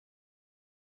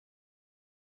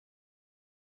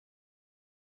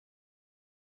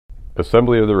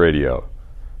Assembly of the radio.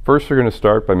 First, we're going to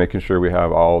start by making sure we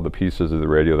have all the pieces of the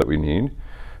radio that we need.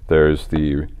 There's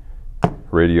the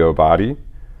radio body.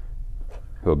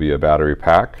 There'll be a battery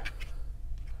pack,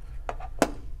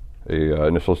 a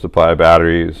initial supply of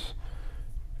batteries,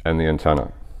 and the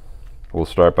antenna. We'll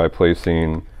start by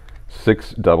placing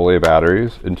 6 AA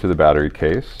batteries into the battery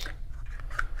case.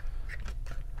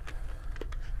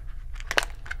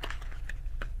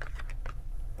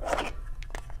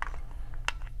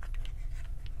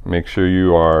 Make sure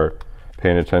you are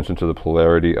paying attention to the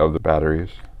polarity of the batteries.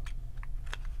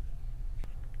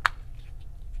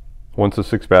 Once the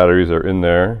 6 batteries are in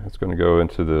there, it's going to go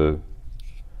into the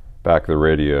back of the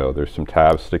radio. There's some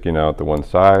tabs sticking out the one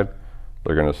side.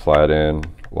 They're going to slide in,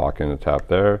 lock in the tab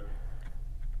there,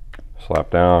 slap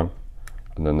down,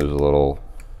 and then there's a little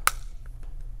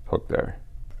hook there.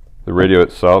 The radio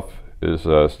itself is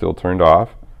still turned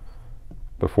off.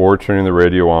 Before turning the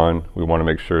radio on, we want to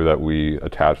make sure that we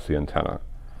attach the antenna.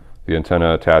 The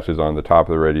antenna attaches on the top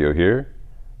of the radio here,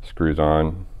 screws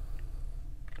on.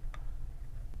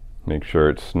 Make sure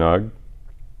it's snug,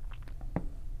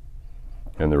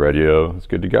 and the radio is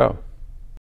good to go.